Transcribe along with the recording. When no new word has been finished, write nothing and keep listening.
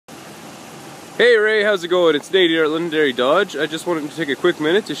Hey Ray, how's it going? It's Nate here at Londonderry Dodge. I just wanted to take a quick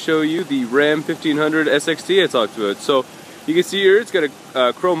minute to show you the Ram 1500 SXT I talked about. So you can see here it's got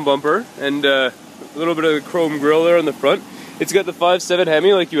a chrome bumper and a little bit of a chrome grille there on the front. It's got the 5.7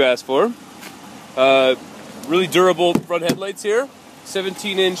 Hemi like you asked for. Really durable front headlights here.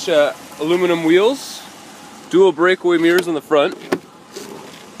 17-inch aluminum wheels. Dual breakaway mirrors on the front.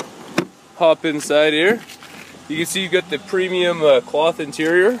 Hop inside here. You can see you've got the premium cloth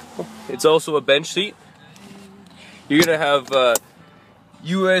interior. It's also a bench seat. You're going to have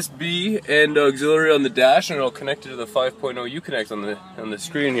USB and auxiliary on the dash, and it'll connect it to the 5.0 Uconnect on the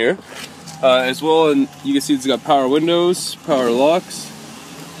screen here. As well, and you can see it's got power windows, power locks.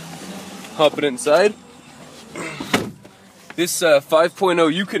 Hopping inside. This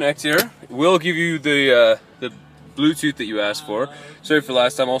 5.0 Uconnect here will give you the Bluetooth that you asked for. Sorry for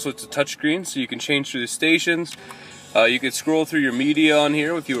last time. Also, it's a touchscreen, so you can change through the stations. You can scroll through your media on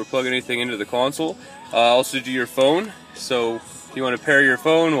here if you were plugging anything into the console. Also do your phone. So if you want to pair your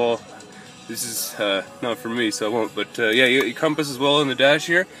phone, well, this is not for me, so I won't. But yeah, your compass as well on the dash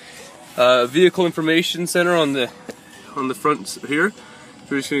here. Vehicle information center on the front here.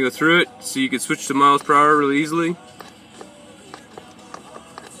 We're just gonna go through it, so you can switch to miles per hour really easily.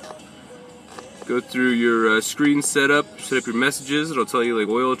 Go through your screen setup, set up your messages. It'll tell you like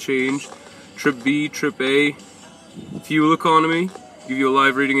oil change, trip B, trip A, fuel economy, give you a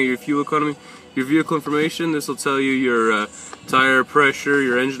live reading of your fuel economy. Your vehicle information, this will tell you your tire pressure,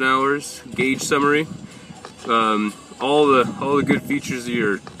 your engine hours, gauge summary, all the good features of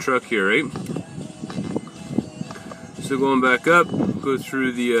your truck here, right? So going back up, go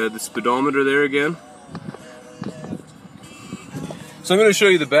through the speedometer there again. So I'm going to show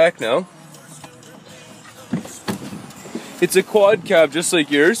you the back now. It's a quad cab just like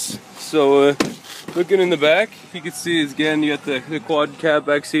yours, so looking in the back, you can see is again you got the quad cab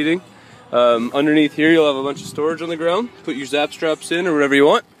back seating. Underneath here you'll have a bunch of storage on the ground. Put your zap straps in or whatever you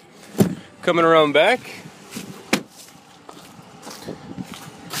want. Coming around back,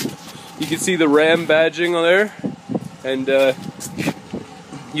 you can see the Ram badging on there, and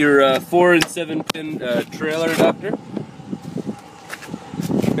your 4 and 7 pin trailer adapter.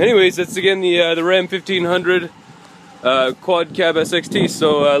 Anyways, that's again the Ram 1500 quad cab SXT.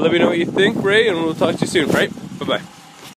 So let me know what you think, Ray, and we'll talk to you soon, right? Bye bye.